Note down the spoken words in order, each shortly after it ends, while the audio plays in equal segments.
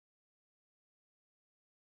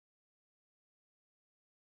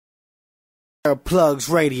Plugs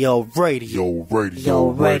Radio.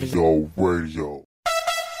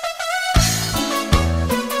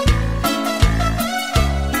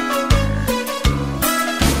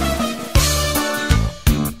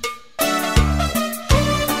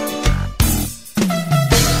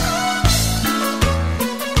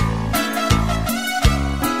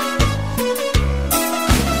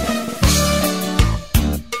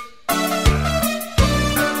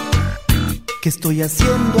 ¿Qué estoy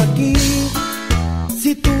haciendo aquí?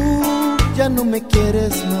 Si tú ya no me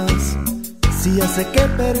quieres más, si ya sé que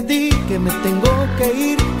perdí, que me tengo que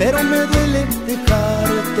ir, pero me duele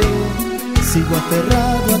dejarte. Sigo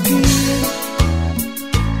aferrado aquí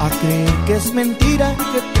a creer que es mentira,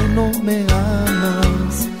 que tú no me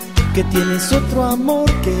amas, que tienes otro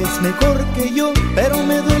amor que es mejor que yo, pero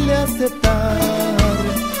me duele aceptar,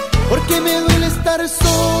 porque me duele estar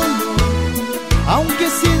solo, aunque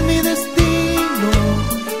sí es mi destino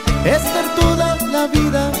estar toda la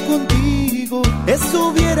vida contigo. Eso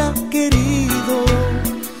hubiera querido,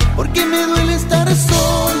 porque me duele estar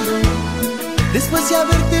solo después de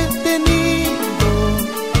haberte tenido.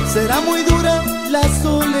 Será muy dura la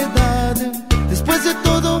soledad después de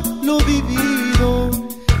todo lo vivido.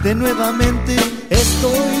 De nuevamente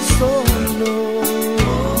estoy solo.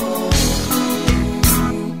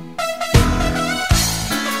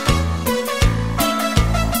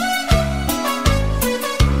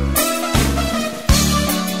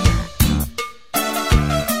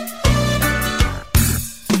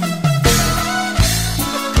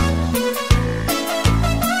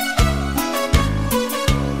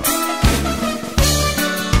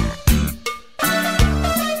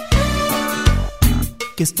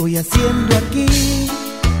 ¿Qué estoy haciendo aquí?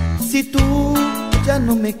 Si tú ya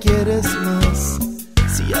no me quieres más,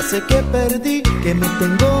 si ya sé que perdí, que me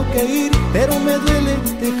tengo que ir, pero me duele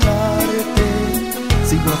dejarte.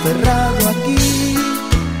 Sigo aferrado aquí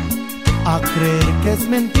a creer que es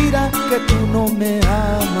mentira, que tú no me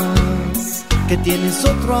amas, que tienes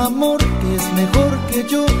otro amor que es mejor que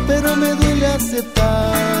yo, pero me duele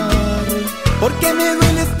aceptar, porque me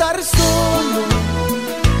duele estar solo,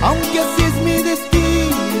 aunque así es mi destino.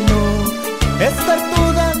 Estar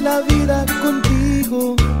toda la vida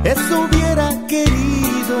contigo, eso hubiera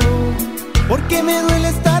querido, porque me duele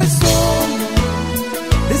estar solo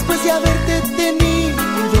después de haberte tenido.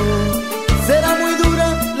 Será muy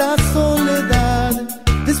dura la soledad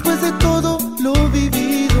después de todo lo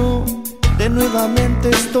vivido. De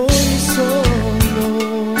nuevamente estoy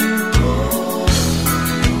solo.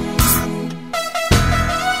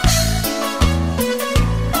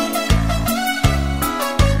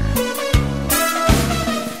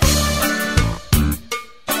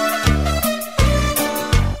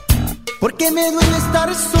 Porque me duele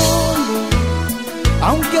estar solo,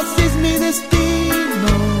 aunque así es mi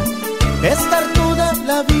destino. Estar toda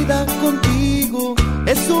la vida contigo,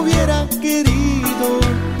 eso hubiera querido.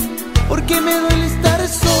 Porque me duele estar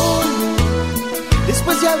solo,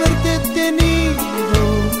 después de haberte tenido.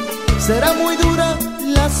 Será muy dura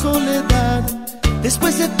la soledad,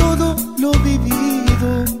 después de todo lo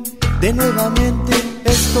vivido. De nuevamente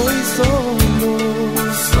estoy solo.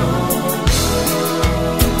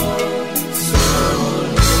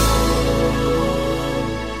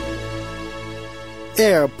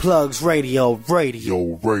 Plugs Radio.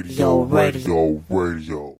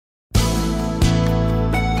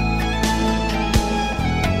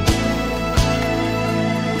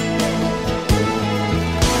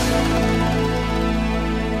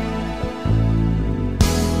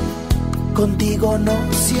 Contigo no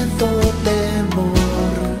siento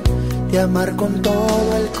temor de amar con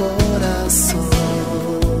todo el corazón.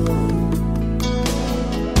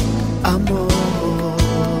 Amor,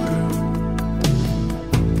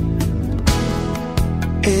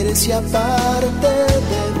 eres ya parte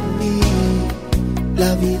de mí,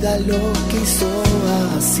 la vida lo quiso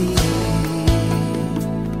así.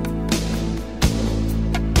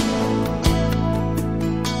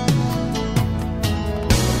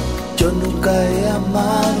 Yo nunca he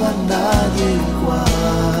amado a nadie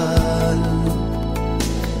igual.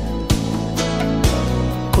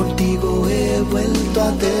 Contigo he vuelto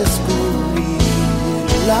a descubrir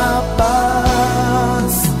la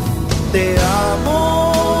paz. Te amo.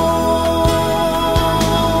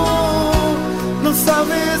 No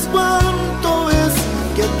sabes cuánto es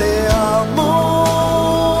que te amo.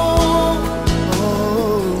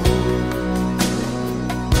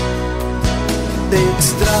 Te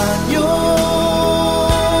extraño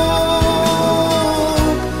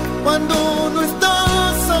cuando no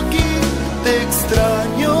estás aquí, te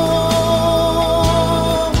extraño,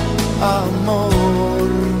 amor.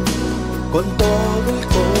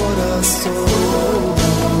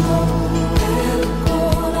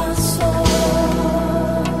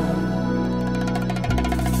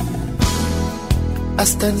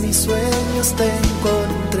 hasta en mis sueños te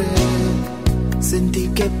encontré. Sentí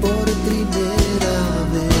que por primera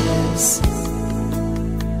vez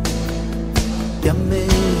te amé.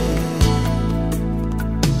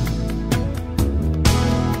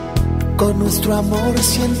 Con nuestro amor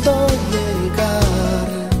siento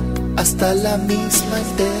llegar hasta la misma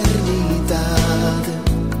eternidad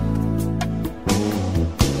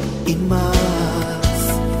y más.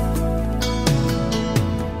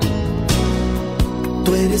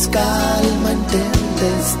 Tú eres calma en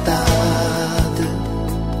tempestad,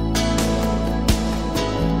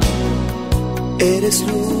 eres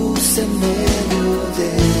luz en medio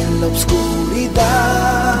de la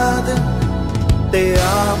oscuridad. Te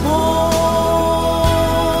amo,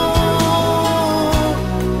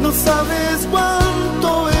 no sabes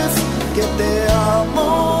cuánto es que te amo.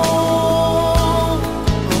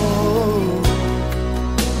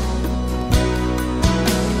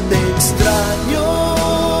 Te extraño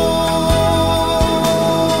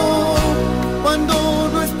cuando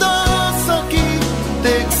no estás aquí,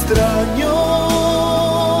 te extraño,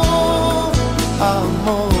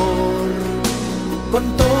 amor, con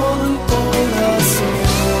todo el corazón.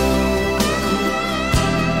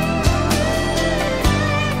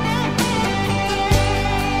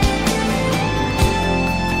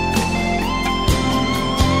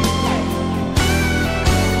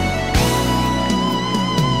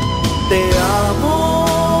 Te amo,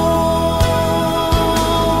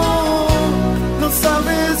 no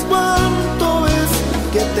sabes cuánto es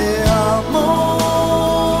que te amo.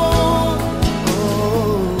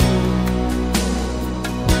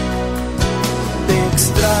 Te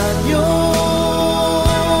extraño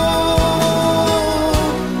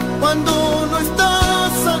cuando no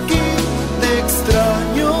estás aquí, te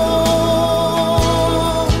extraño,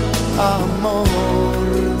 amor,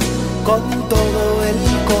 con todo el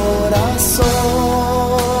corazón.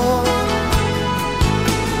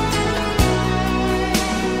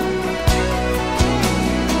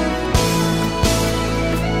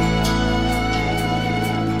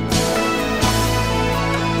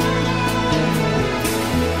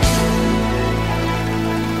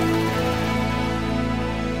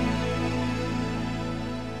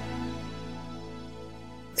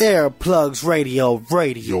 Earplugs Radio.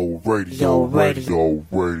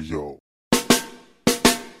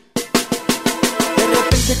 De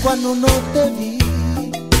repente cuando no te vi,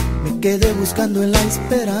 me quedé buscando en la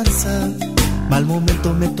esperanza. Mal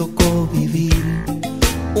momento me tocó vivir,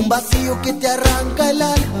 un vacío que te arranca el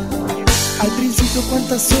alma. Al principio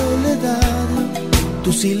cuánta soledad,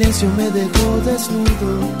 tu silencio me dejó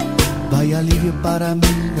desnudo. Vaya alivio para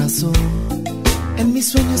mi razón. En mis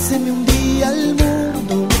sueños se me hundía el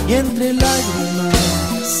mundo y entre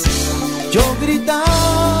lágrimas yo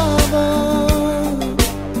gritaba,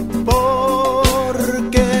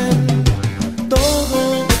 porque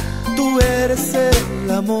todo tú eres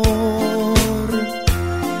el amor.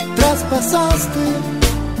 Traspasaste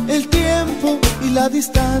el tiempo y la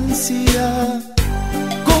distancia,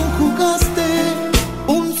 conjugaste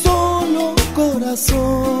un solo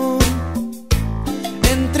corazón,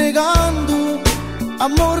 entregando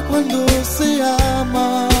amor cuando se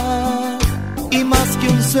ama. Y más que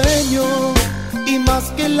un sueño, y más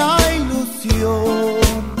que la ilusión,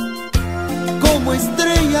 como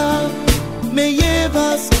estrella me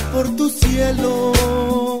llevas por tu cielo.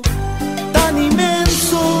 Tan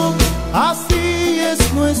inmenso, así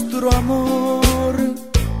es nuestro amor,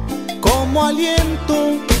 como aliento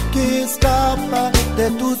que escapa de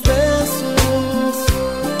tus besos.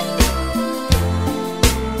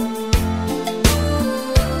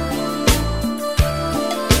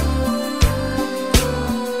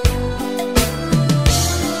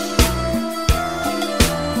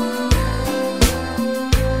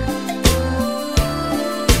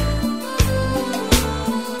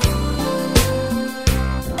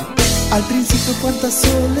 Al principio cuánta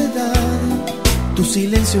soledad, tu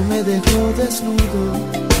silencio me dejó desnudo.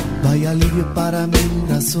 Vaya alivio para mi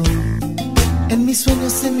razón. En mis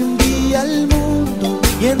sueños se me hundía el mundo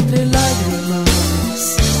y entre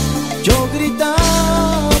lágrimas yo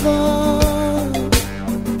gritaba,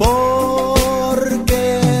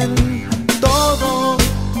 porque en todo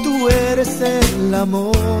tú eres el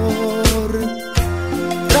amor.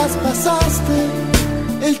 Traspasaste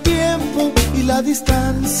el tiempo y la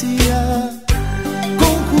distancia,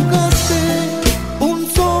 conjugaste un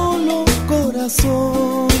solo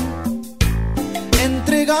corazón,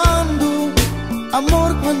 entregando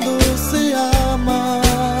amor cuando se ama.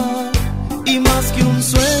 Y más que un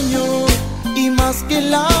sueño, y más que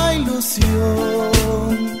la ilusión,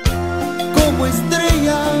 como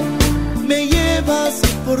estrella me llevas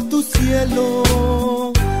por tu cielo.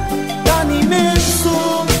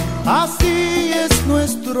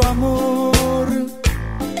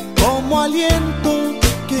 aliento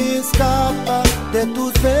que escapa de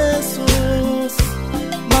tus besos,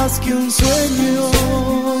 más que un sueño.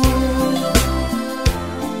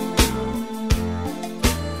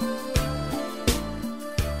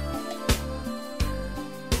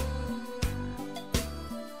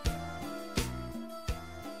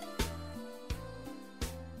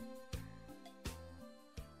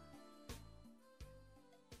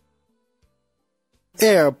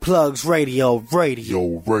 Air Plugs Radio.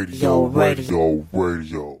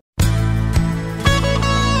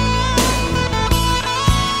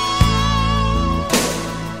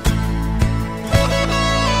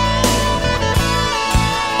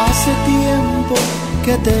 Hace tiempo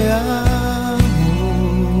que te amo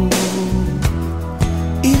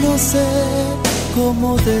y no sé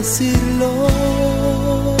cómo decirlo.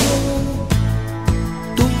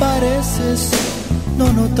 Tú pareces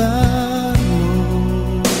no notarlo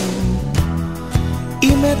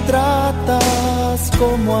y me tratas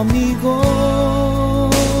como amigo.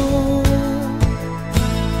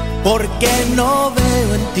 Porque no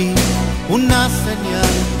veo en ti una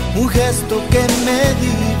señal, un gesto que me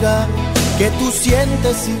diga que tú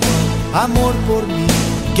sientes igual amor por mí,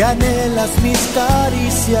 que anhelas mis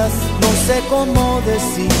caricias, no sé cómo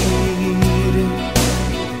decir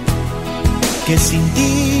que sin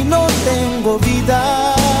ti no tengo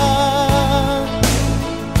vida.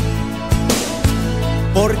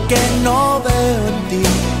 Porque no veo en ti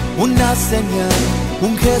una señal,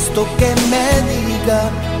 un gesto que me diga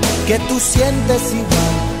que tú sientes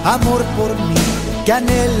igual amor por mí, que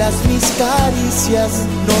anhelas mis caricias,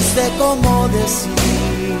 no sé cómo decir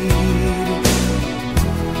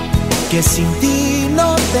que sin ti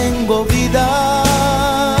no tengo vida.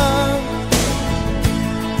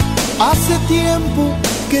 Hace tiempo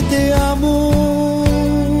que te amo,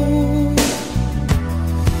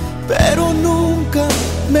 pero nunca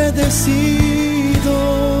me decido.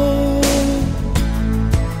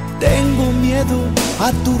 Tengo miedo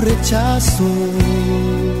a tu rechazo,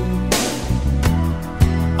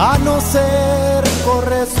 a no ser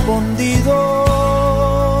correspondido.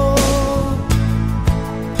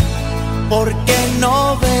 Porque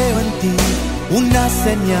no veo en ti una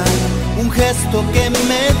señal, un gesto que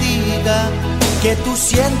me diga que tú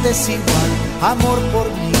sientes igual amor por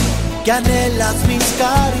mí, que anhelas mis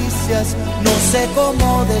caricias, no sé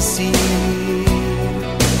cómo decir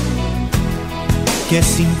que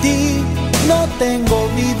sin ti no tengo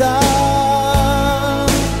vida.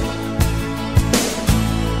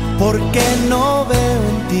 Porque no veo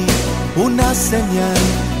en ti una señal,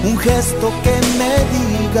 un gesto que me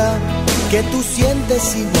diga que tú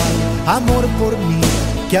sientes igual amor por mí,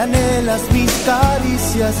 que anhelas mis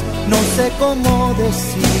caricias, no sé cómo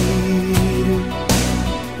decir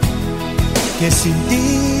que sin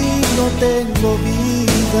ti no tengo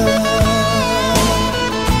vida.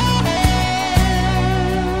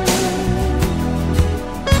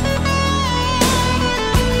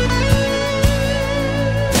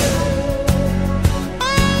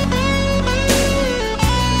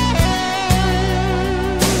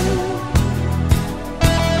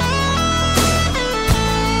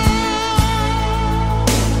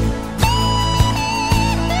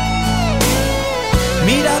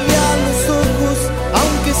 Mírame a los ojos,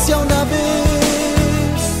 aunque sea una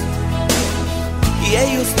vez, y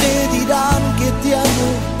ellos te dirán que te amo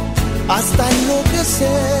hasta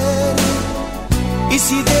enloquecer. Y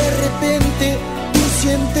si de repente tú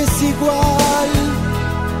sientes igual,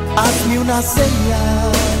 hazme una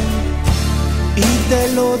señal y te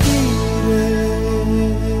lo diré.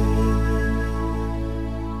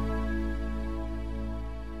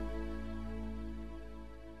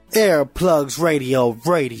 Air Plugs Radio.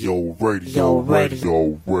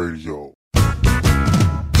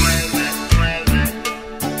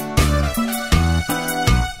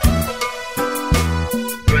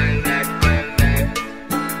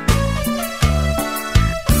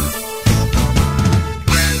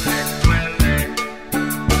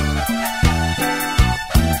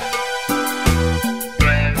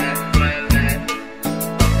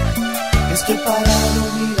 Estoy parado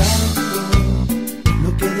mirando lo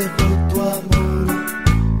que dejó tu amor.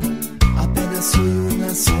 Apenas soy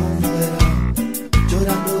una sombra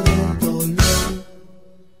llorando del dolor.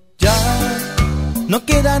 Ya no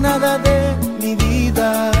queda nada de mi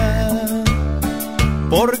vida,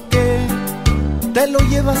 porque te lo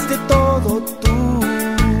llevaste todo tú.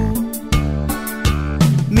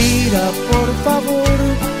 Mira por favor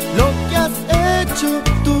lo que has hecho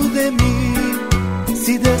tú de mí.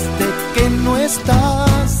 Si desde que no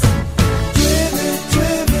estás llueve,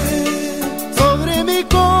 llueve sobre mi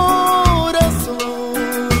corazón,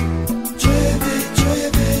 llueve,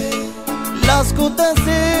 llueve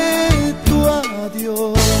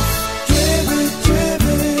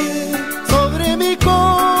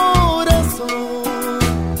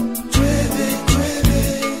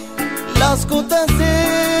gotas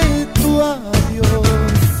de tu adiós.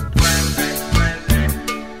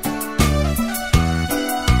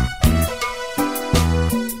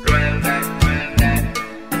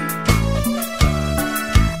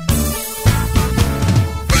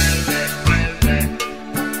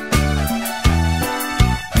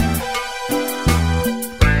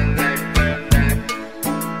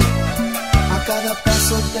 A cada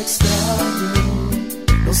paso te extraño,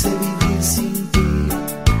 no sé vivir sin ti.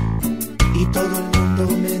 Y todo el mundo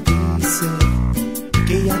me dice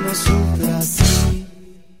que ya no sufra así.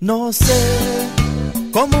 No sé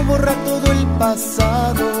cómo borrar todo el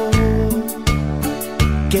pasado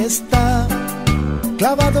que está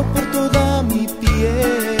clavado por toda mi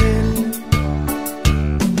piel.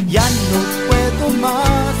 Ya no puedo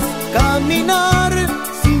más caminar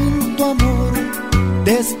sin tu amor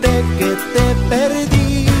desde que te perdí.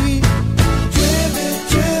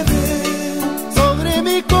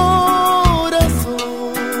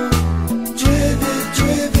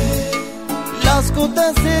 Las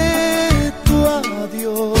gotas de tu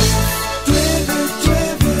adiós. Llueve,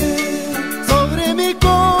 llueve sobre mi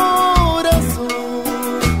corazón.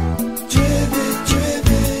 Llueve,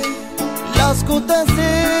 llueve las gotas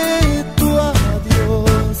de tu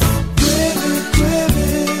adiós. Llueve, llueve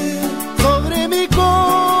sobre mi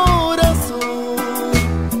corazón.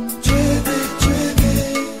 Llueve, llueve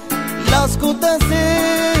las gotas de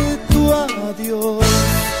tu adiós.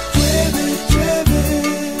 Llueve, llueve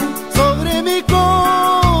sobre mi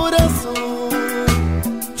corazón,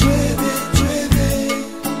 llueve, llueve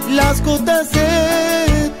las gotas de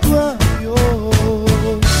tu adiós.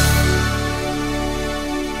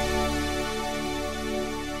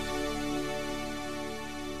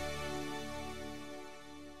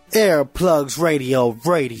 Earplugs Radio,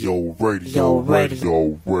 radio.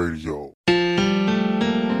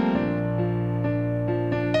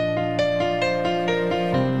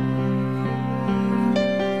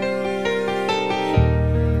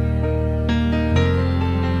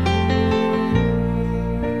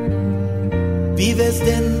 Vives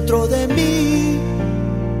dentro de mí,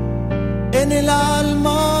 en el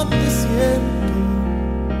alma te siento,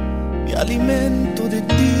 me alimento de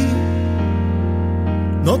ti,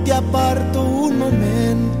 no te aparto un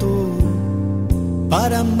momento,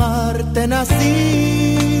 para amarte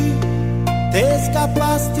nací, te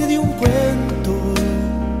escapaste de un cuento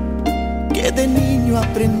que de niño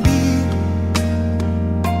aprendí,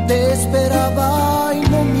 te esperaba y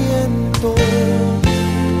no miento.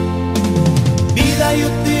 Vida, yo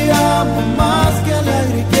te amo más que al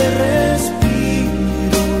aire que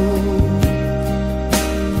respiro.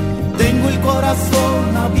 Tengo el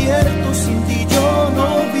corazón abierto, sin ti yo no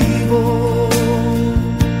vivo.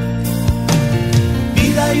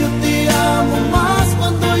 Vida, yo te amo más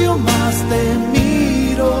cuando yo más te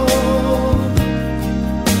miro.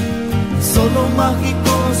 Solo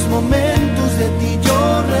mágicos momentos de ti yo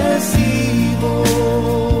recibo.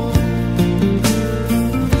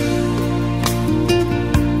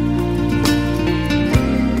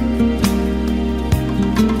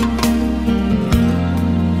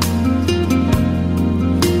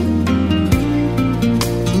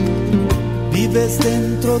 Vives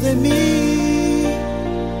dentro de mí,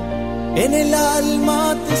 en el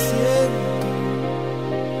alma te siento,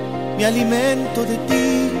 me alimento de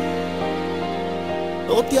ti,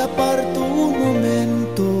 no te aparto un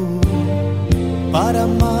momento, para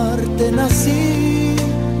amarte nací,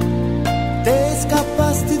 te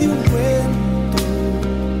escapaste de un cuento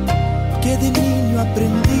que de niño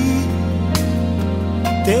aprendí,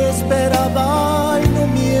 te esperaba y no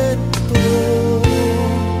miento.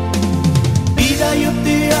 Yo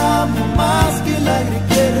te amo más que el aire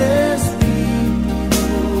que respiro.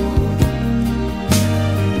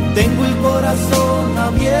 Tengo el corazón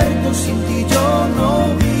abierto, sin ti yo no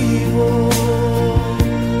vivo.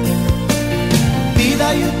 Vida,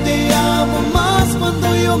 yo te amo más cuando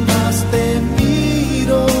yo más te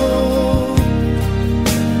miro.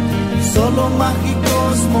 Solo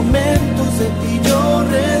mágicos momentos de ti yo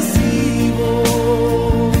recibo.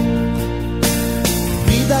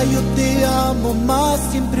 Yo te amo más,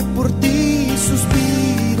 siempre por ti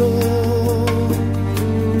suspiro.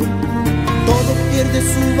 Todo pierde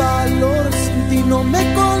su valor, sin ti no me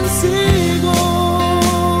consigo.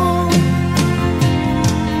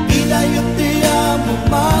 Vida, yo te amo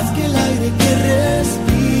más que el aire que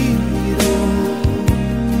respiro.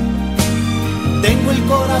 Tengo el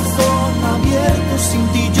corazón abierto, sin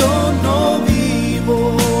ti yo no vivo.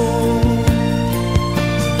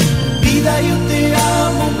 Vida, yo te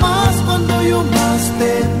amo más cuando yo más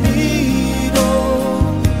te miro.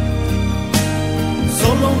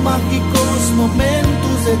 Solo mágicos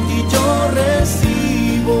momentos de ti yo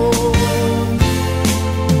recibo.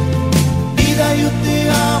 Vida, yo te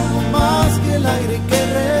amo más que el aire que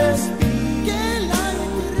respiro.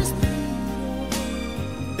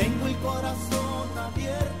 Tengo el corazón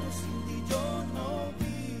abierto, sin ti yo no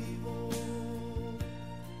vivo.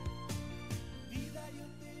 Vida, yo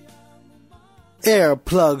te amo más.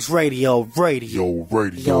 Airplugs Radio.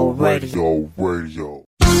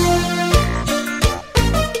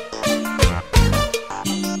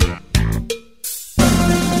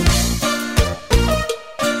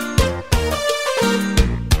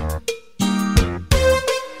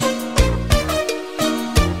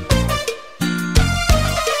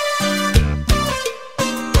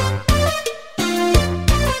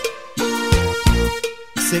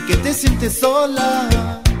 Sé que te sientes sola,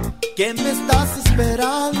 que me estás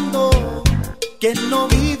esperando, que no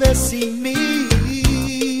vives sin mí.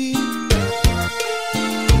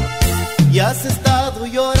 Y has estado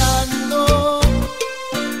llorando,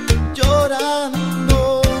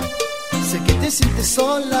 llorando. Sé que te sientes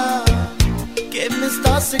sola, que me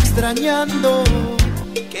estás extrañando,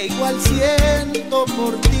 que igual siento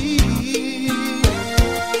por ti.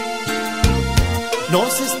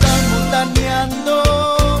 Nos estamos dañando,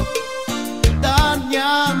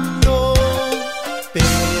 dañando.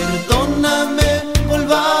 Perdóname,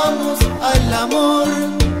 volvamos al amor.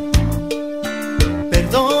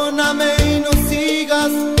 Perdóname y no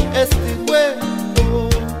sigas este juego.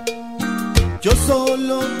 Yo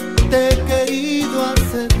solo te he querido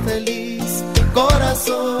hacer feliz,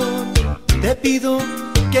 corazón. Te pido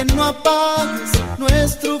que no apagues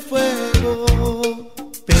nuestro fuego.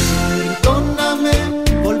 Perdóname,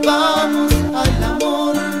 volvamos al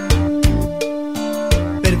amor.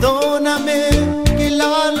 Perdóname que el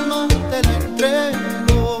alma te la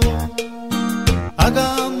entrego.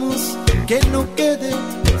 Hagamos que no quede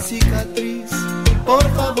cicatriz. Por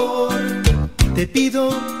favor, te pido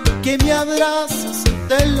que me abraces,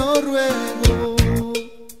 te lo ruego.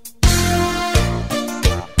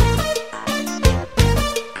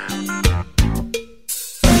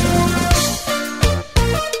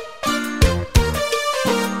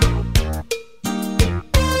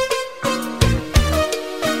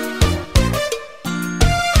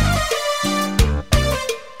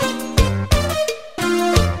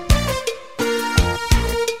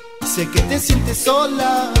 Sé que te sientes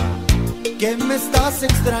sola, que me estás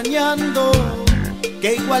extrañando,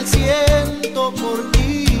 que igual siento por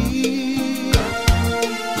ti.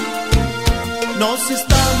 Nos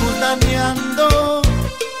estamos dañando,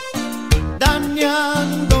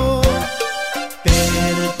 dañando.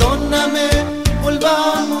 Perdóname,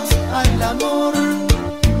 volvamos al amor.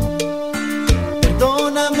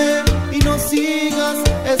 Perdóname y no sigas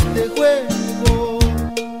este juego.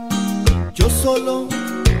 Yo solo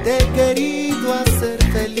te he querido hacer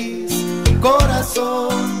feliz,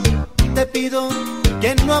 corazón. Te pido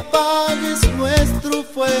que no apagues nuestro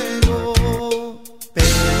fuego.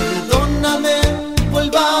 Perdóname,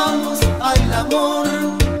 volvamos al amor.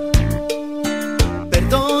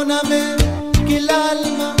 Perdóname que el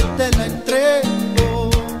alma te la entrego.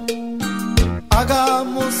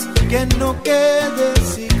 Hagamos que no quede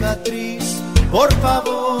cicatriz. Por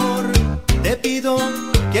favor, te pido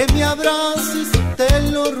que me abraces, te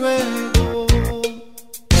lo ruego.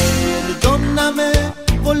 Perdóname,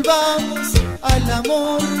 volvamos al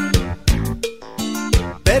amor.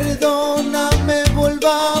 Perdóname,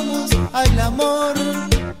 volvamos al amor.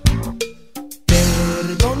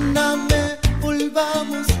 Perdóname,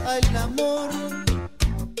 volvamos al amor.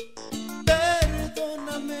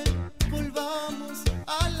 Perdóname, volvamos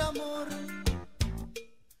al amor.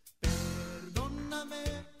 Perdóname,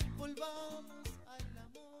 volvamos al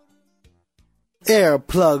amor.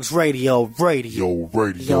 Airplugs Radio.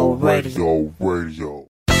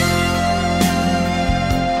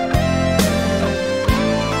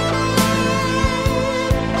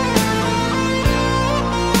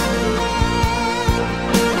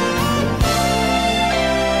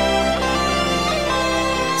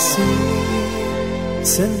 Sí,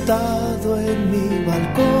 sentado en mi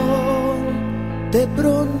balcón, de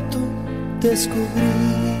pronto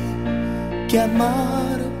descubrí que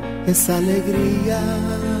amar es alegría.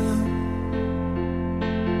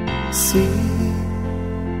 Sí,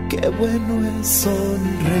 qué bueno es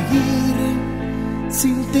sonreír,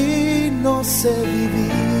 sin ti no sé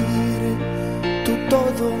vivir, tú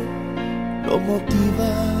todo lo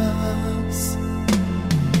motivas.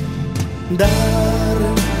 Dar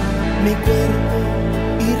mi cuerpo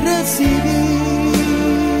y recibir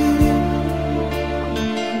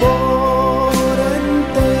por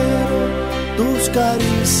entero tus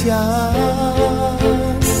caricias.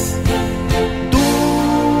 Tú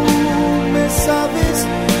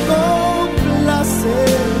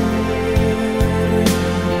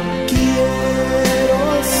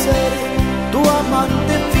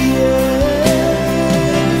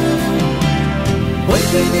Voy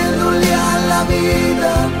pidiéndole a la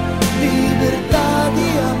vida libertad y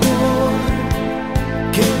amor,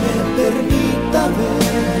 que me permita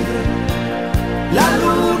ver la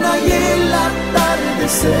luna y el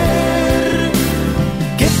atardecer,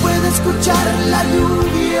 que pueda escuchar la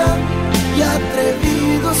lluvia y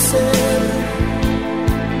atrevido ser,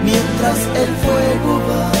 mientras el fuego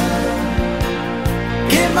va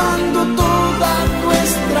quemando toda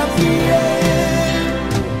nuestra piel.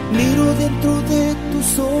 Miro dentro de tus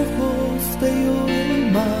ojos, veo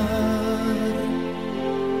el mar.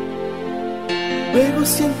 Luego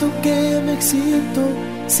siento que me excito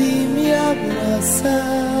si me abrazas.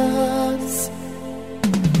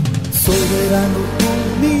 Soberano tú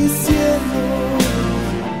mi cielo,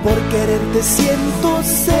 por quererte siento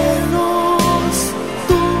celos.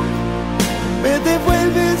 Tú me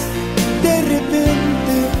devuelves de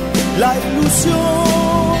repente la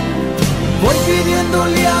ilusión. Voy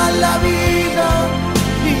pidiéndole a la vida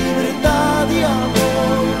libertad y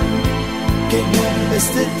amor, que no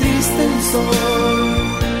esté triste el sol,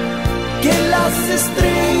 que las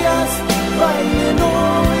estrellas bailen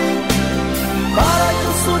hoy, para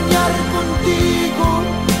yo soñar contigo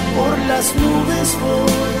por las nubes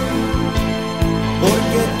voy,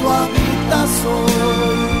 porque tú habitas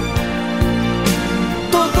hoy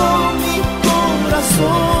todo mi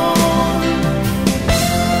corazón.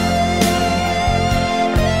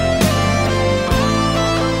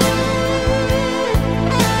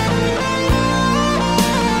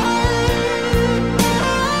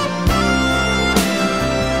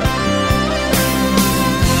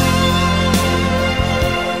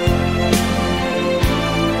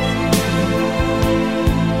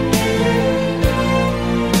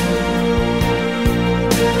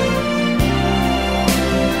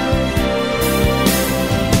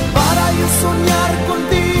 Soñar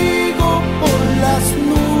contigo por las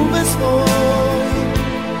nubes hoy,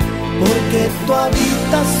 porque tú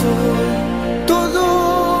habitas hoy todo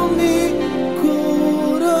mi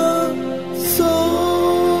corazón.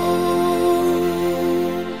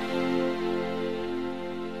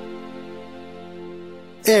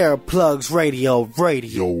 Earplugs Radio.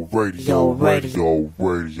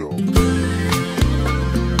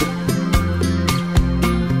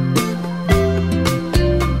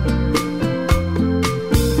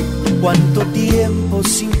 Cuánto tiempo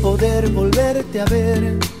sin poder volverte a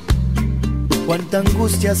ver, cuánta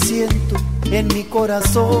angustia siento en mi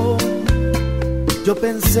corazón. Yo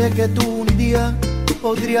pensé que tú un día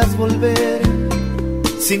podrías volver,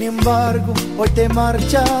 sin embargo hoy te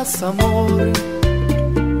marchas, amor.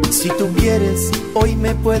 Si tú quieres, hoy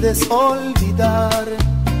me puedes olvidar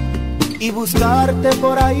y buscarte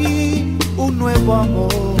por ahí un nuevo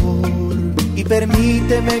amor. Y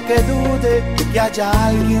permíteme que dude que haya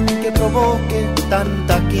alguien que provoque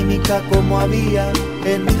tanta química como había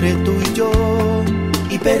entre tú y yo.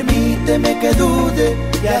 Y permíteme que dude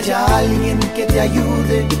que haya alguien que te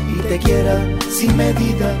ayude y te quiera sin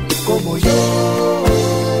medida como yo.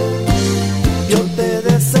 Yo te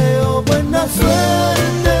deseo buena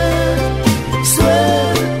suerte,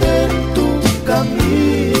 suerte en tu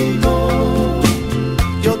camino.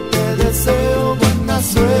 Yo te deseo buena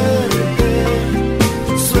suerte,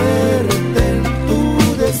 suerte en tu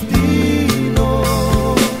destino.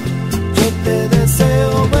 Yo te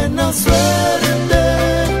deseo buena suerte,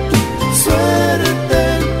 suerte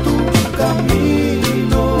en tu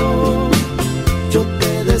camino. Yo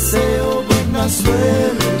te deseo buena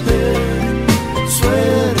suerte,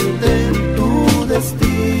 suerte en tu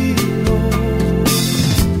destino.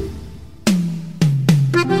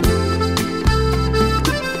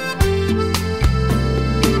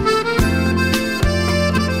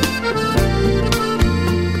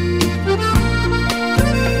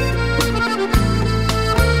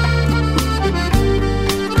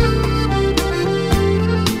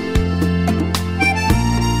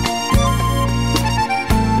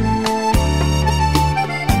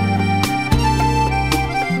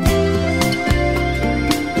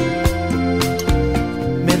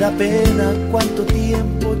 Da pena cuánto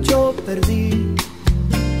tiempo yo perdí.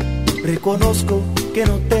 Reconozco que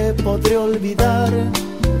no te podré olvidar,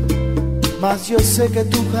 mas yo sé que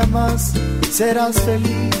tú jamás serás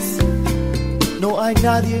feliz. No hay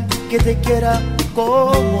nadie que te quiera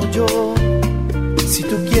como yo. Si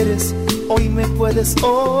tú quieres, hoy me puedes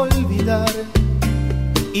olvidar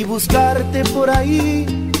y buscarte por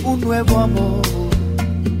ahí un nuevo amor.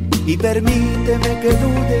 Y permíteme que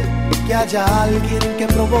dude que haya alguien que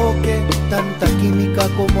provoque tanta química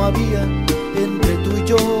como había entre tú y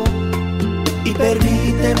yo. Y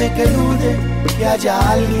permíteme que dude que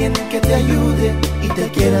haya alguien que te ayude y te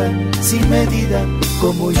quiera sin medida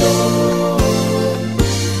como yo.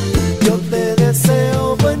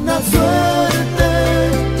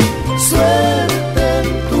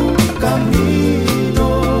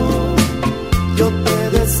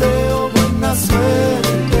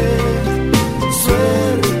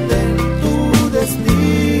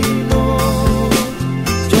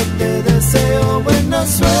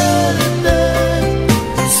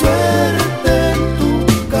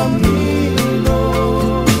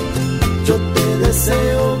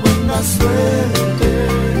 buena suerte,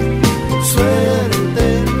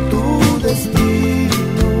 suerte en tu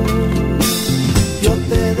destino. Yo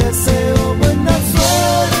te deseo buena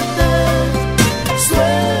suerte,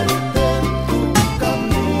 suerte en tu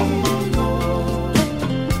camino.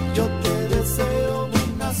 Yo te deseo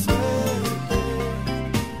buena suerte,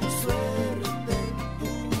 suerte en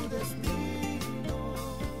tu destino.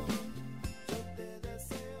 Yo te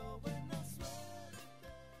deseo buena suerte.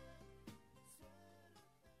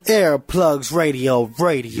 Airplugs Radio.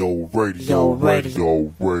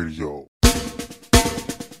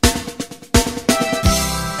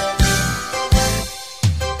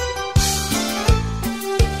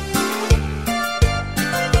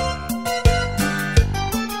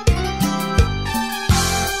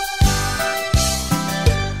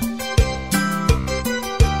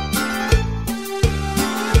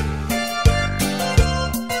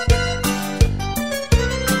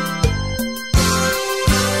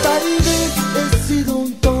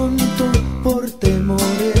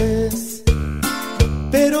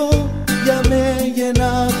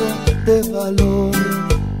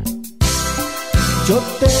 Yo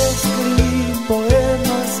te escribí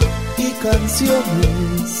poemas y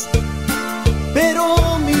canciones, pero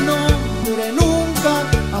mi nombre nunca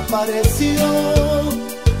apareció.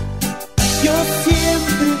 Yo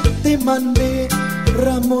siempre te mandé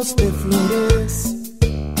ramos de flores,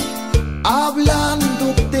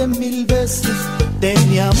 hablándote 1000 veces de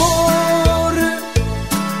mi amor.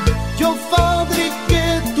 Yo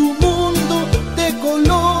fabriqué tu mundo de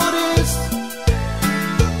colores,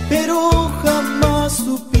 pero jamás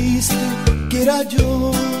supiste que era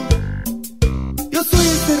yo. Yo soy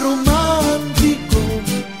ese romántico,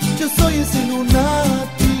 yo soy ese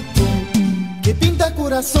lunático que pinta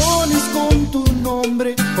corazones con tu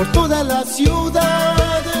nombre por toda la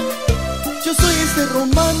ciudad. Yo soy ese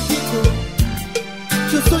romántico,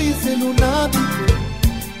 yo soy ese lunático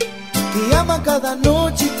que ama cada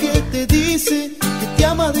noche, que te dice que te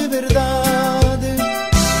ama de verdad.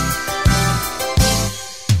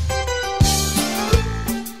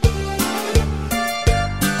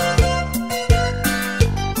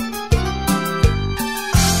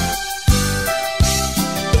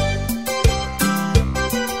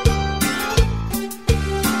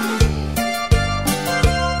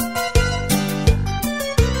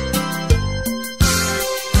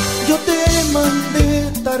 Yo te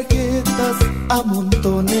mandé tarjetas a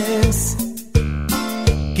montones,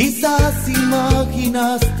 quizás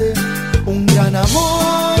imaginaste un gran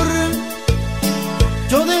amor.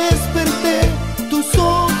 Yo desperté tus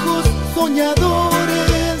ojos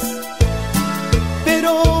soñadores,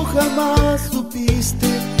 pero jamás supiste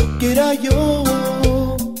que era yo.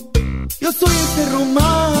 Yo soy ese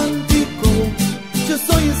romántico, yo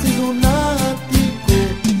soy ese lunático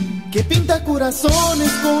que pinta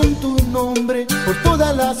corazones con tu nombre por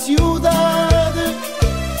toda la ciudad.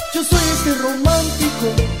 Yo soy ese romántico,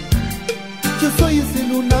 yo soy ese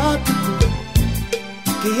lunático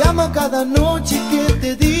que ama cada noche, que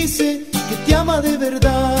te dice que te ama de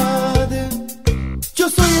verdad. Yo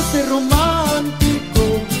soy ese romántico,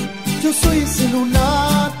 yo soy ese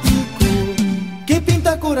lunático que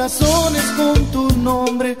pinta corazones con tu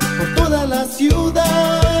nombre por toda la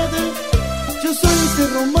ciudad. Yo soy ese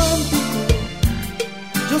romántico,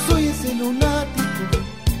 yo soy ese lunático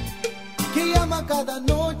que ama cada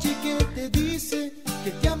noche, que te dice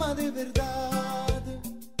que te ama de verdad.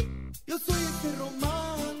 Yo soy ese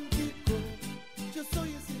romántico, yo soy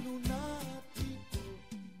ese lunático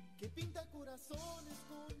que pinta corazones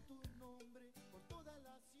con tu nombre por toda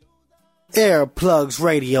la ciudad. Airplugs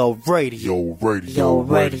Radio.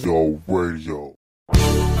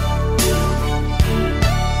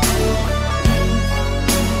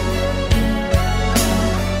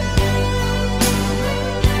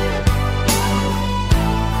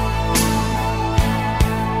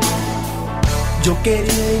 Yo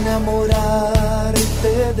quería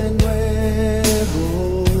enamorarte de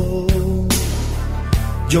nuevo,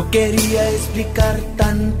 yo quería explicar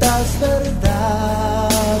tantas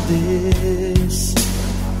verdades,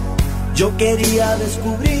 yo quería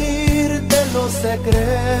descubrirte los secretos,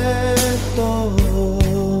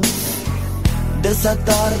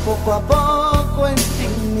 desatar poco a poco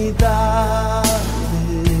intimidades,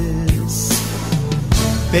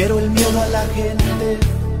 pero el miedo a la gente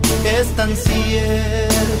es tan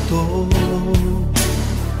cierto.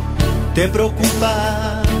 Te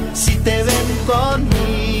preocupa si te ven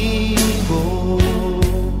conmigo.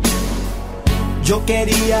 Yo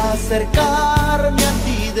quería acercarme a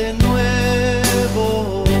ti de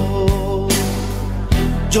nuevo.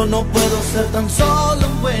 Yo no puedo ser tan solo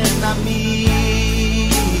un buen amigo.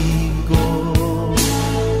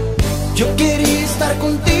 Yo quería estar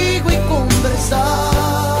contigo y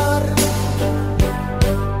conversar.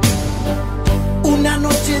 Una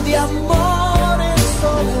noche de amor en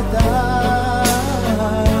soledad.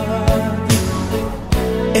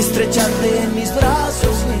 Estrecharte en mis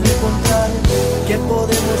brazos y encontrar que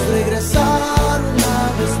podemos regresar una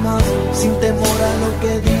vez más, sin temor a lo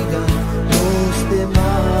que digan los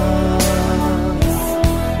demás.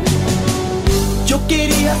 Yo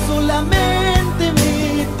quería solamente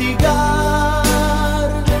mitigar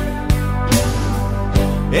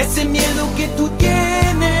ese miedo que tú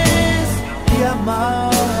tienes de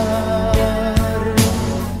amar.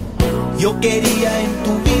 Yo quería en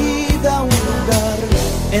tu vida un lugar,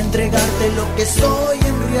 entregarte lo que soy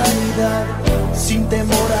en realidad, sin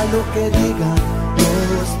temor a lo que digan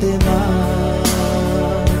los demás.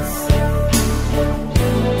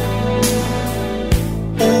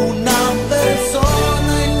 Una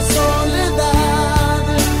persona en soledad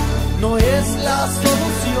no es la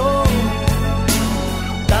solución.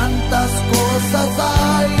 Tantas cosas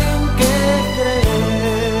hay en que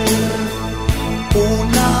creer.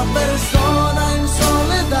 Una persona en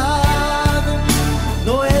soledad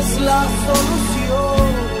no es la solución.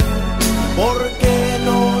 ¿Por qué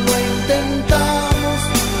no lo intentamos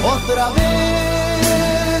otra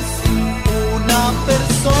vez? Una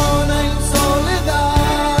persona en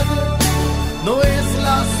soledad no es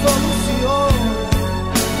la solución.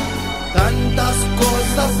 Tantas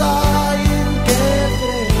cosas hay en que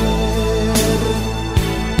creer.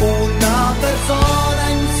 Una persona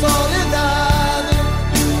en soledad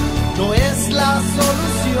no es la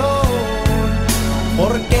solución.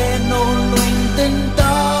 ¿Por qué no lo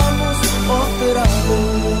intentamos otra vez?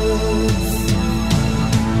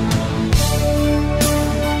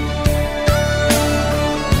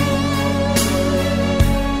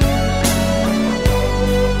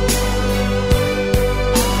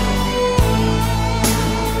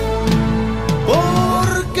 ¿Por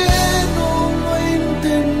qué no lo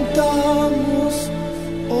intentamos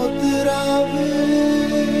otra vez?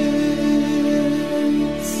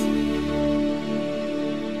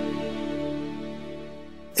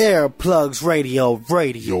 Earplugs Radio.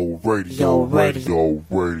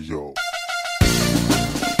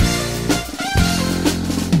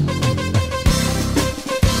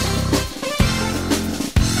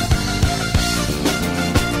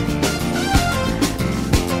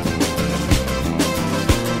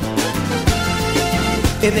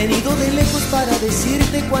 He venido de lejos para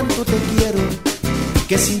decirte cuánto te quiero,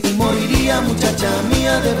 que sin ti moriría, muchacha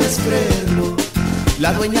mía, debes creerlo.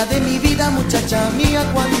 La dueña de mi vida, muchacha mía,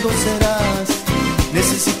 ¿cuándo serás?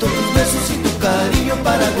 Necesito tus besos y tu cariño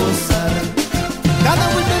para gozar. Cada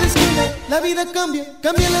vuelta de esquina, la vida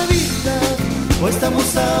cambia la vida. Hoy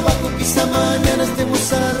estamos abajo, quizá mañana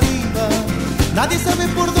estemos arriba. Nadie sabe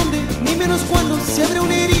por dónde, ni menos cuándo se abre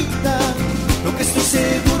una herida. Lo que estoy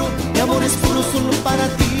seguro, mi amor es puro solo para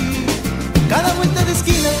ti. Cada vuelta de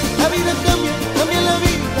esquina, la vida cambia la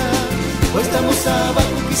vida. Hoy estamos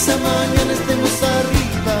abajo, quizá mañana estemos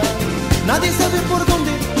arriba. Nadie sabe por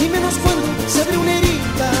dónde, ni menos cuándo se abre una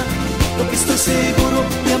herida. Lo que estoy seguro,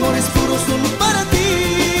 mi amor es puro solo para ti.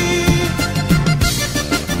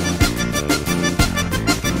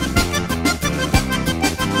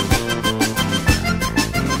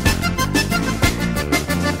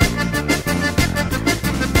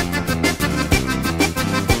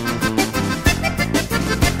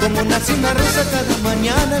 Como nace una rosa cada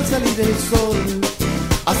mañana al salir del sol,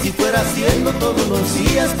 así fuera siendo todos los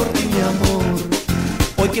días por ti, mi amor.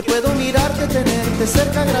 Hoy que puedo mirarte, tenerte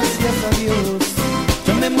cerca, gracias a Dios.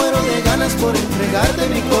 Yo me muero de ganas por entregarte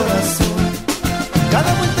mi corazón.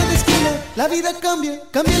 Cada vuelta de esquina, la vida cambia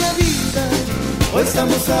la vida. Hoy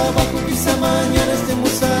estamos abajo, quizá mañana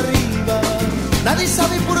estemos arriba. Nadie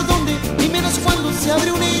sabe por dónde, ni menos cuándo se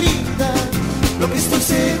abre una herida. Lo que estoy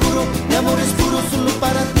seguro, mi amor es puro solo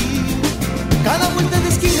para ti. Cada vuelta de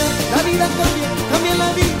esquina, la vida cambia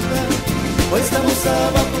la vida. Hoy estamos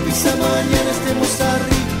abajo, quizá mañana estemos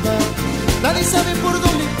arriba. Nadie sabe por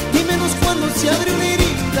dónde, ni menos cuándo se abre una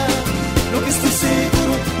herida. Lo que estoy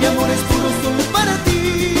seguro, mi amor es puro solo para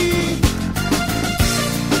ti.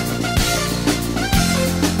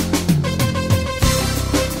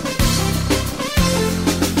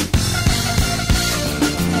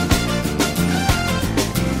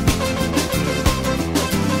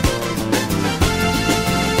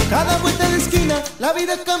 Cada vuelta de esquina, la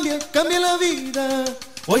vida cambia la vida.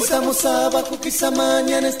 Hoy estamos abajo, quizá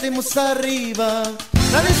mañana estemos arriba.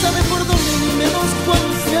 Nadie sabe por dónde, ni menos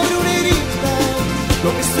cuándo se abre una herida. Lo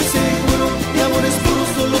que estoy seguro, mi amor es puro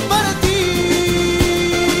solo para ti.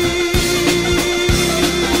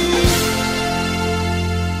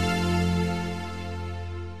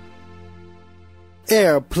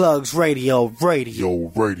 Earplugs Radio.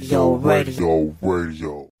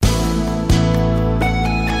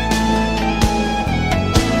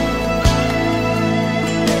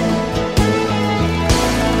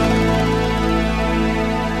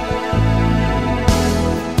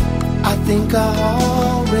 I think I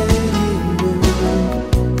already knew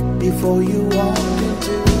before you walked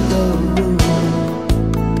into the room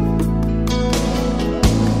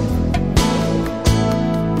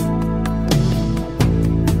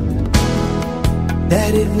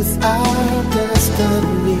that it was our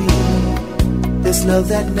destiny, this love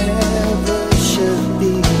that never should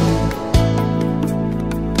be.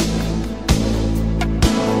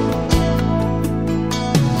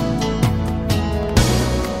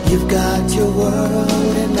 You've got your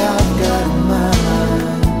world and I've got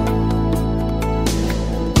mine,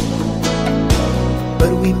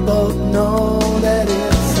 but we both know that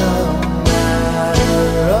it's a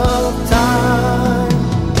matter of time.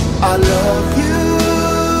 I love you,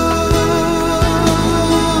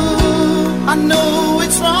 I know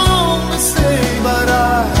it's wrong to say, but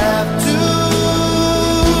I have to.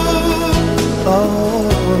 Oh,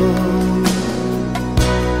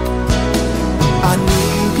 I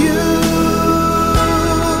need you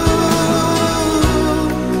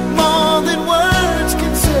more than words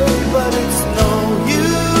can say, but it's no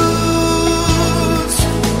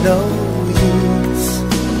use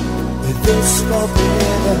with this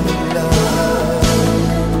forbidden love.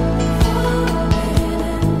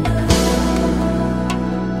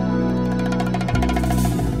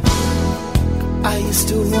 I used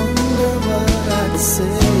to wonder what I'd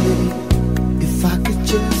say if I could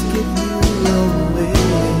just give you away.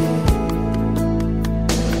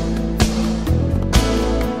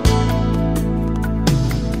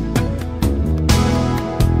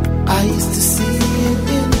 I used to see it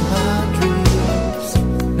in my dreams,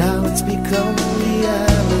 now it's become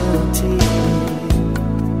reality.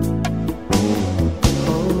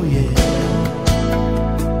 Oh yeah,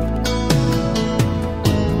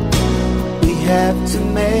 we have to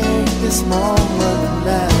make this moment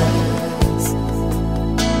last.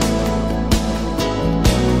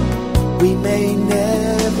 We may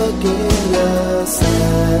never get a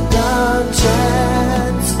second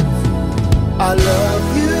chance. I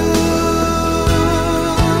love you,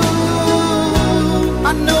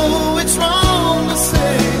 I know it's wrong to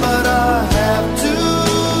say, but I have to.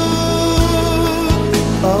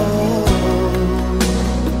 Oh,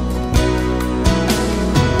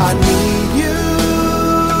 I need you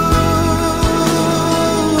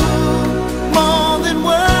more than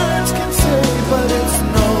words can say, but it's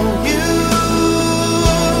no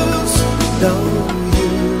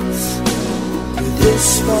use with this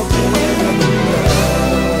forbidden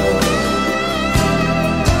love.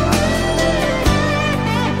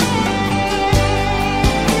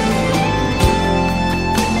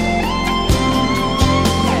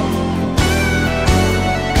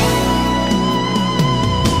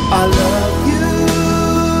 I love you,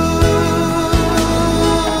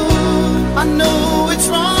 I know it's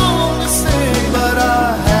wrong to say, but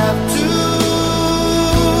I have to.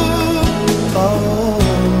 Oh,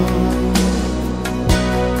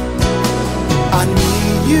 I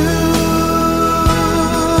need you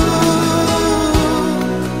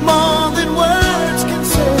more than words can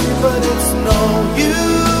say, but it's no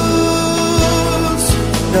use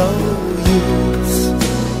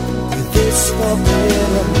with this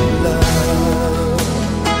forbidden love.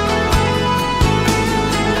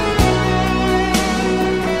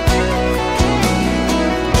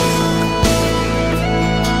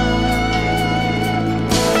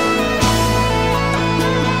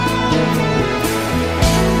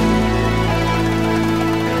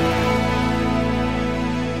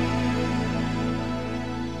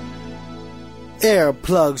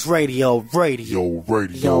 Earplugs Radio.